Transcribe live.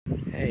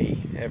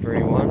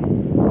everyone.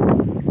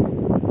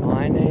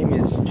 My name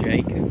is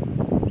Jacob.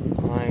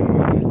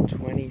 I'm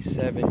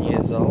 27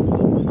 years old.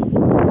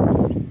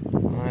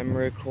 I'm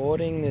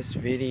recording this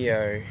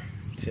video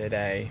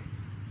today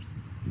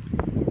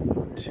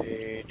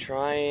to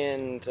try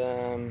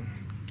and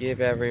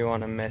give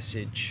everyone a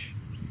message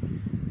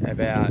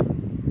about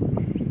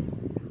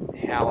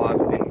how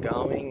I've been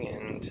going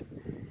and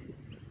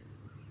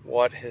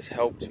what has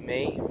helped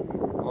me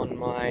on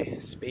my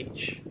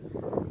speech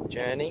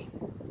journey.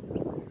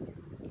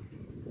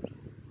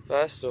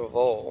 First of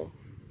all,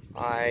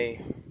 I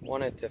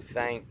wanted to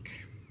thank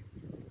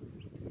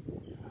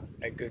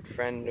a good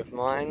friend of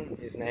mine.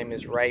 His name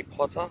is Ray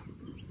Potter.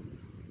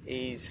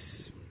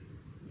 He's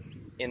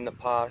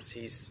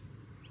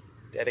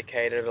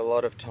dedicated a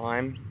lot of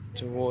time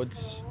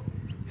towards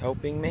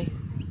helping me,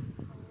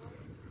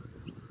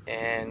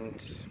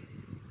 and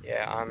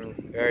yeah,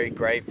 I'm very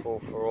grateful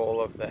for all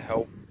of the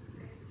help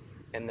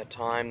and the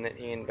time that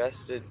he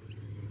invested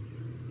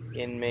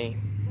in me.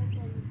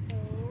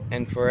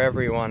 And for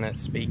everyone at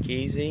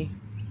Speakeasy,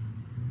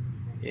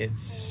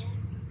 it's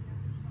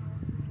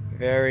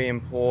very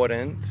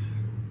important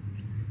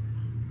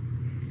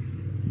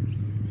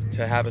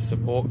to have a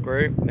support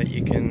group that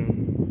you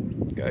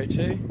can go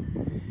to,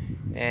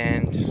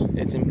 and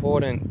it's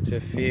important to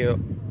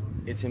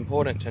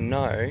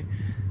know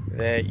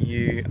that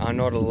you are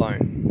not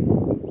alone.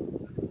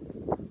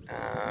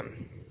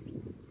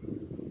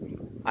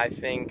 I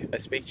think a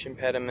speech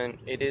impediment,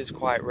 it is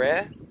quite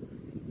rare,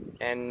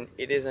 and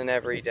it isn't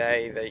every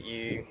day that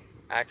you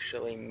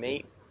actually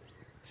meet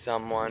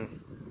someone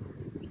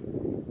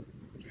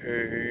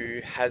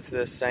who has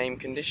the same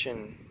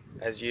condition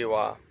as you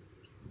are.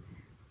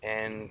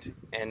 And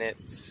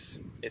it's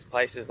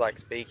places like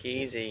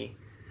Speakeasy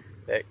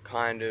that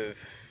kind of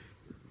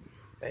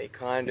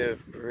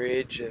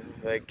bridge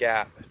the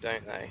gap,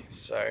 don't they?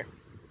 So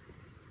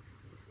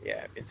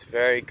yeah, it's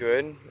very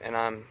good, and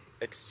I'm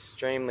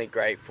extremely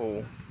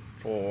grateful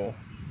for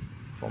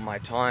my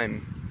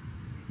time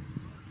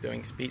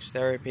doing speech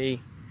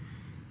therapy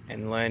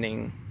and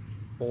learning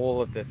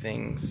all of the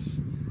things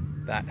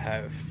that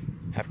have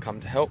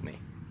come to help me.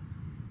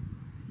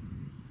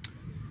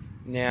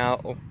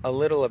 Now, a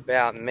little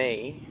about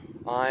me.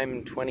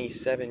 I'm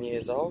 27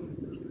 years old.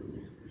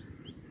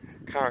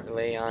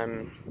 Currently,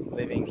 I'm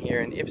living here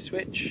in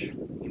Ipswich,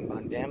 in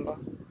Bundamba.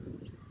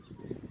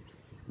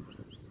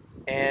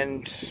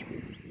 And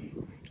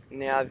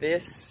now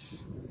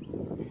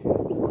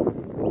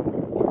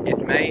it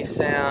may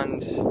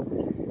sound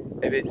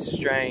a bit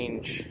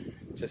strange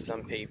to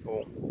some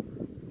people.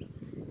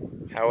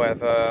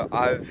 However,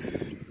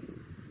 I've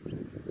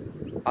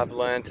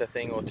learned a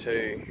thing or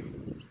two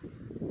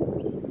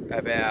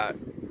about,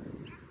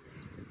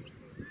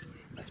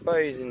 I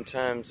suppose, in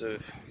terms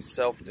of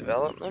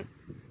self-development.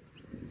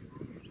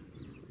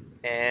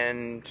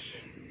 And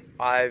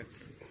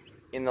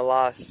in the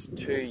last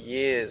 2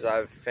 years,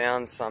 I've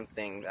found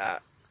something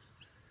that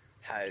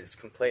has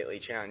completely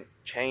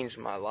changed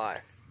my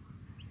life.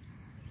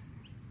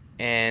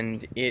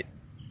 And it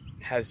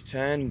has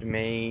turned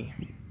me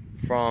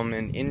from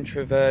an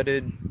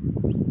introverted,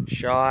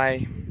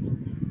 shy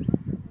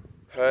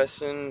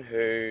person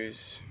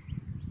who's,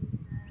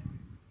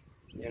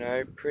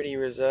 pretty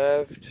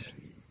reserved,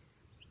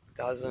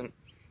 doesn't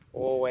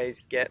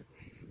always get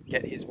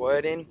his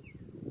word in,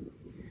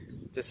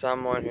 to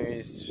someone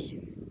who's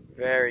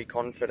very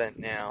confident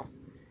now,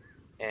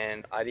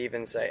 and I'd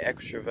even say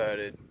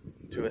extroverted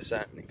to a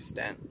certain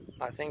extent.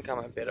 I think I'm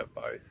a bit of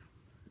both.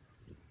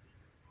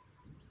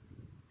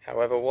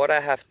 However, what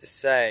I have to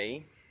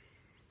say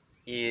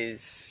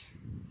is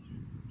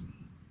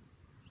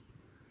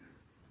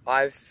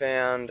I've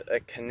found a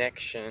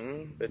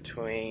connection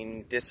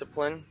between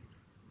discipline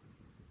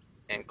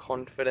and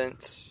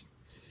confidence,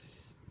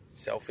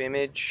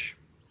 self-image,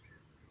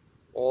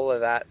 all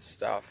of that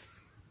stuff,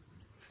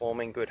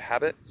 forming good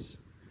habits,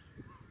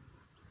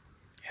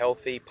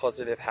 healthy,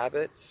 positive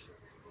habits.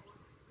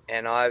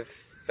 And I've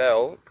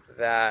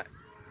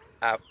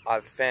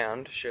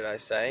found, should I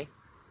say,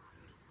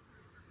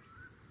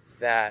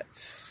 that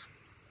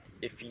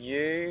if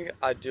you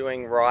are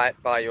doing right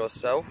by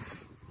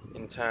yourself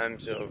in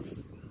terms of,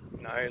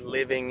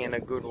 living in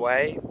a good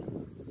way,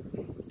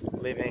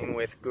 living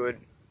with good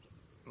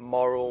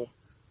moral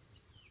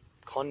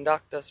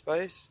conduct, I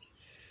suppose,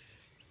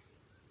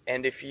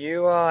 and if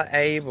you are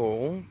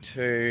able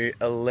to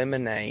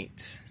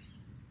eliminate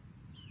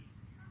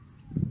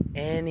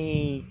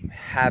any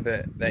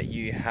habit that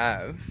you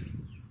have,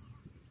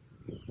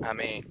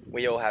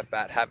 we all have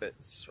bad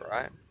habits,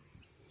 right?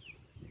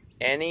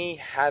 Any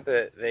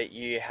habit that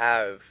you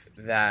have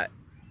that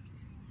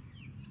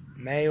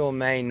may or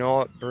may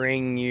not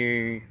bring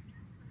you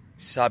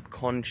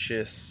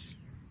subconscious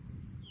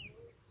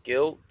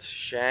guilt,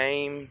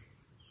 shame,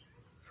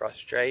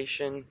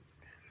 frustration,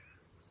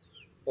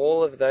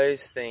 all of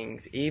those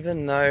things,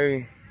 even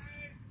though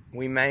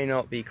we may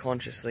not be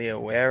consciously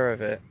aware of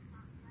it,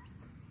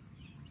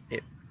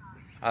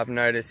 I've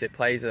noticed it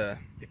plays a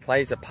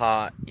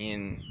part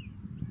in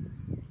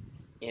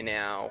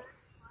our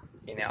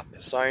our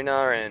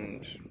persona,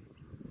 and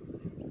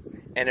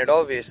it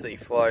obviously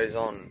flows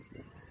on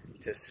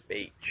to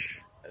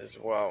speech as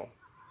well.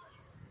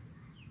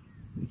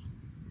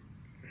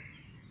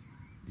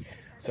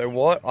 So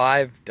what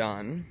I've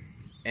done,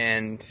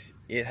 and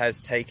it has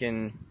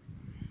taken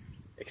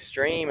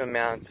extreme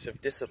amounts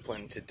of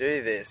discipline to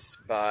do this,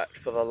 but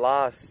for the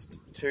last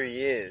 2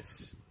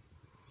 years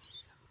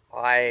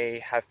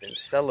I have been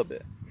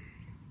celibate.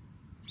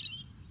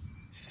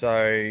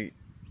 So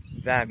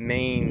that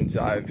means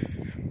I've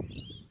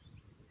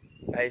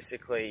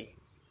basically,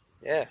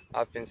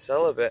 I've been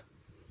celibate.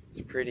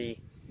 It's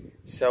pretty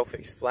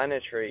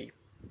self-explanatory.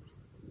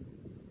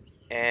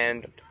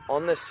 And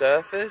on the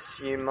surface,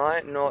 you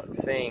might not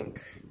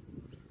think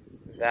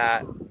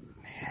that,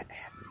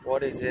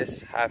 what does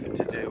this have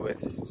to do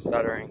with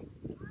stuttering?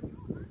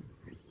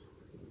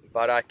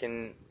 But I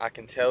can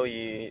tell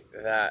you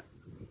that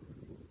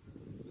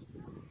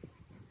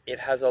it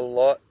has a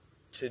lot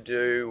to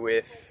do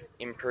with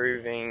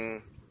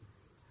improving,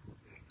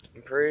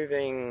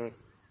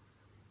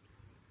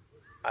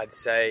 I'd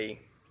say,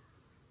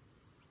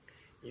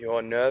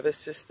 your nervous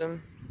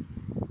system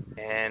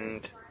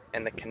and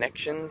the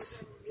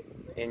connections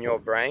in your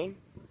brain,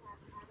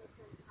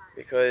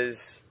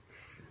 because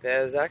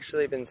there's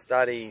actually been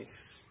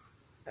studies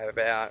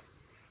about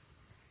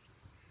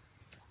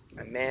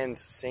a man's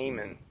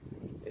semen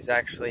is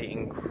actually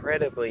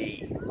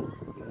incredibly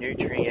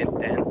nutrient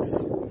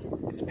dense.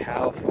 It's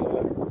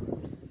powerful.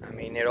 I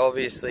mean, it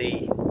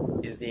obviously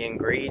is the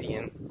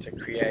ingredient to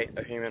create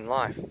a human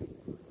life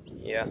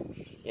here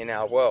in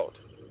our world.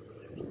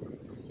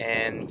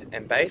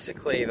 And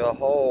basically the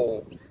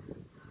whole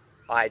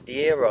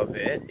idea of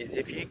it is,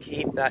 if you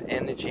keep that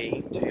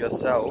energy to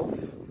yourself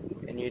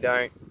and you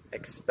don't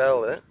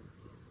expel it,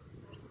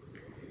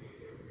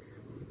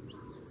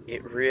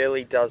 it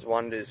really does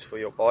wonders for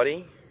your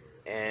body,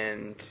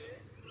 and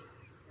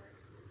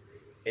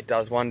it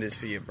does wonders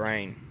for your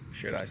brain,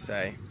 should I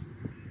say.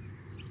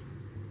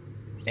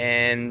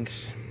 And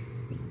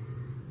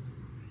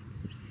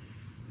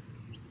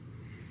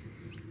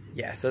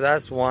yeah, so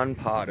that's one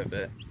part of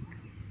it.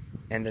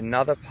 And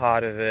another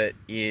part of it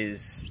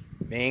is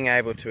being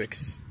able to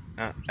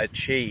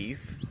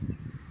achieve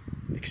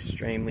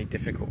extremely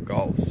difficult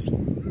goals.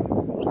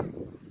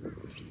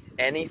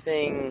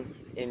 Anything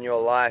in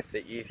your life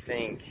that you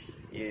think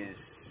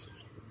is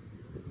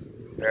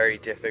very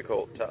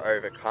difficult to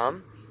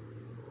overcome,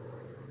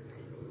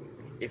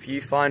 if you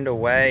find a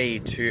way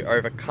to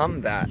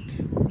overcome that,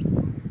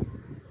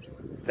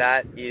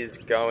 that is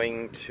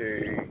going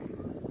to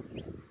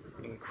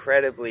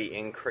incredibly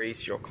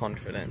increase your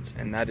confidence,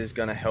 and that is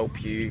going to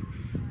help you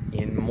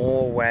in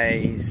more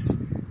ways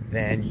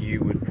than you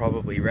would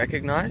probably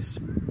recognize.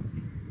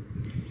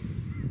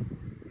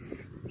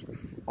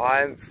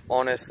 I've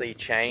honestly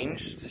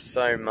changed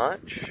so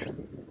much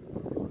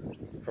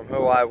from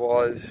who I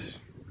was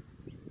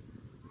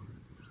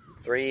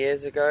 3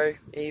 years ago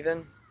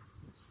even.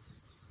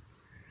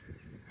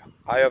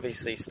 I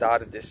obviously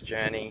started this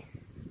journey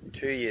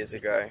 2 years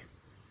ago,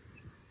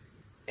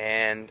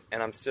 and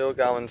I'm still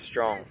going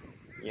strong.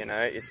 You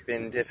know, it's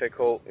been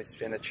difficult, it's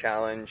been a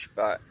challenge,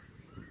 but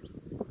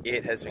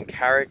it has been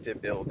character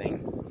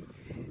building.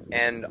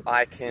 And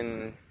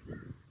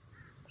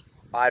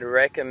I'd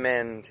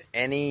recommend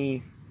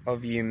any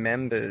of you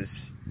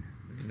members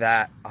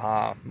that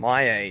are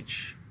my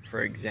age,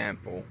 for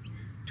example,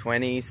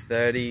 20s,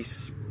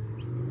 30s,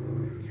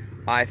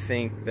 I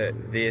think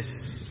that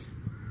this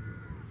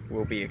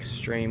will be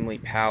extremely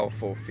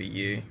powerful for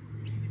you,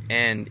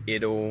 and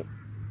it'll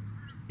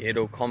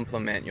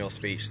complement your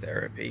speech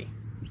therapy,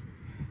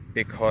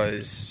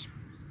 because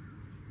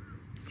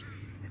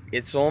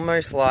it's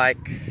almost like,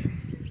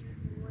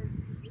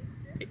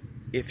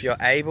 if you're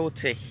able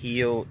to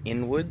heal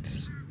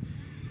inwards,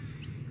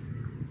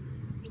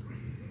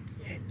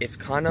 it's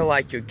kind of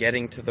like you're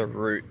getting to the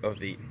root of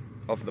the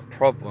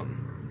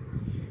problem.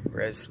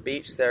 Whereas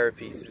speech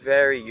therapy is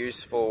very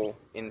useful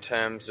in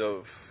terms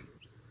of,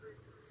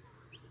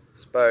 I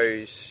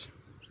suppose,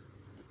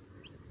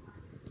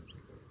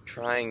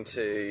 trying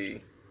to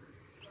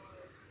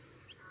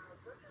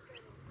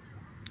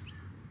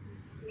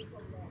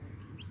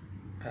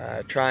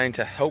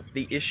help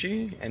the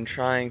issue, and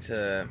trying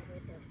to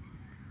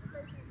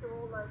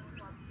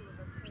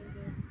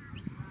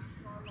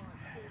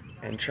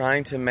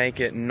make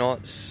it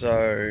not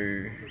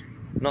so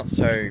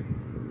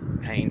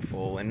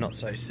painful and not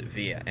so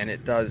severe, and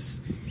it does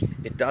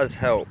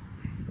help.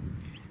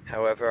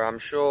 However, I'm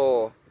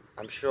sure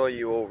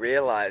you all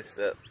realize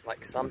that,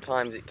 like,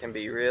 sometimes it can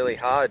be really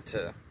hard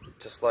to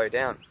slow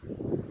down.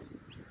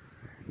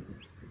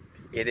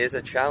 It is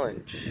a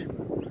challenge.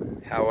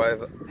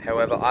 However,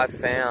 I've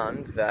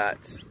found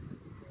that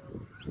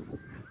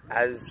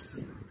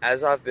as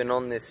I've been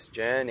on this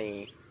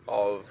journey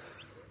of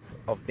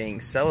being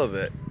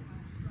celibate,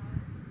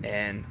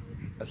 and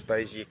I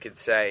suppose you could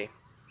say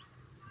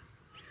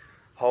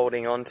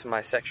holding on to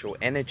my sexual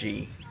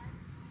energy,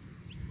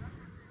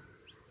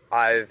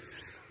 I've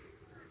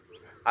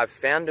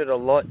found it a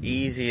lot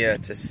easier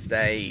to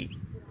stay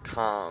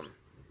calm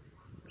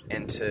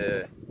and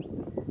to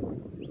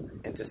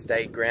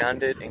stay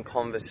grounded in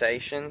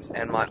conversations,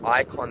 and my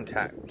eye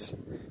contact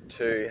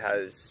too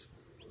has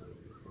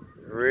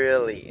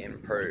really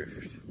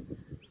improved.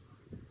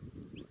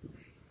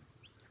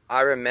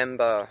 I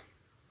remember,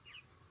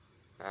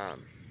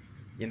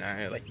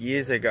 like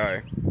years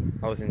ago,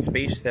 I was in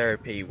speech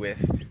therapy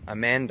with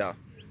Amanda.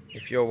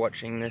 If you're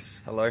watching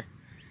this, hello.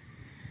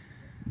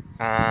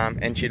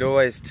 And she'd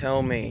always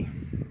tell me,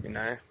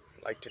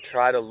 like to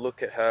try to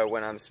look at her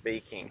when I'm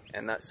speaking,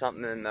 and that's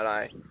something that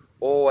I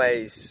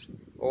always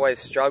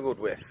struggled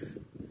with.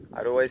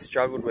 I'd always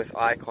struggled with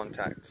eye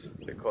contact,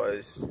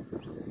 because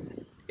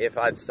if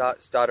I'd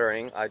start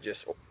stuttering, I'd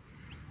just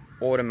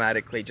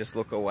automatically just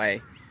look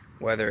away,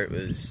 whether it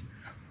was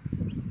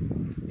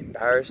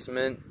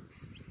embarrassment,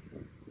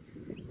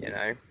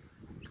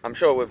 I'm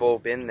sure we've all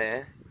been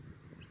there.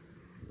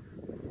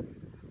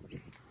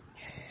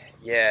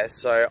 Yeah,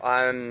 so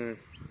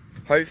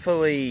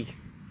hopefully,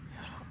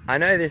 I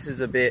know this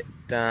is a bit,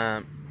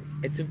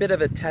 it's a bit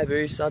of a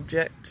taboo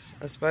subject,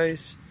 I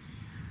suppose,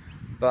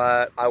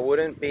 but I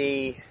wouldn't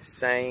be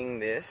saying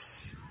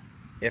this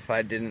if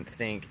I didn't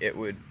think it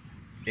would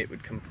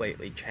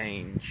completely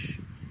change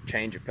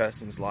a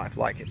person's life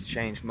like it's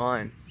changed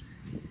mine.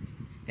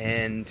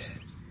 And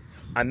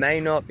I may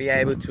not be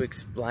able to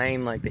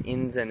explain like the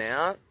ins and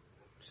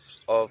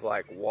outs of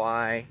like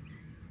why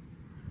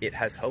it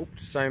has helped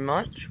so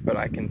much, but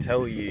I can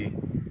tell you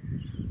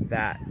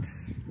that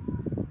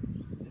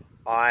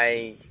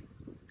I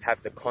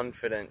have the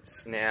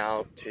confidence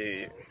now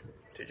to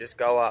just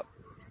go up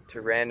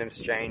to random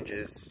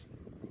strangers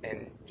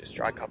and just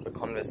strike up a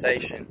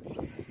conversation.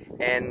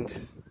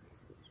 And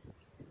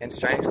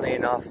strangely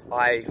enough,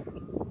 I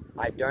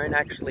don't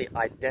actually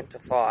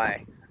identify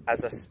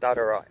as a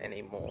stutterer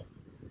anymore.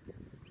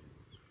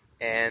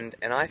 And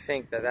I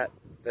think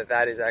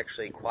that is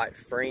actually quite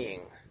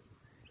freeing,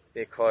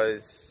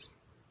 because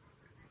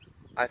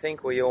I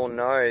think we all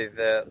know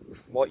that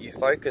what you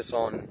focus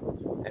on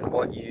and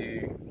what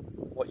you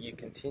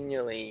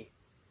continually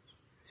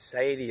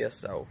say to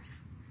yourself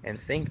and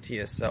think to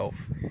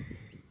yourself,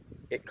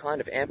 it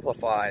kind of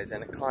amplifies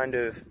and it kind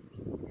of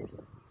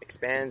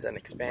expands and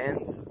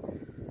expands,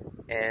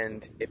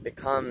 and it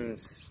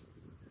becomes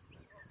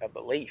a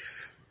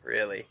belief,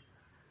 really.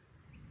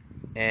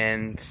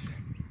 And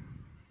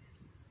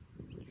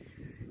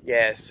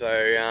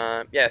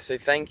so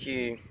thank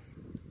you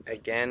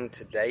again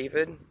to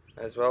David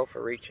as well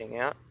for reaching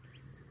out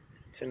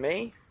to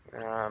me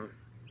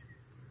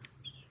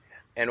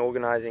and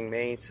organising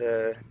me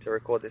to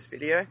record this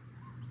video.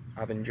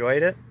 I've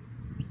enjoyed it.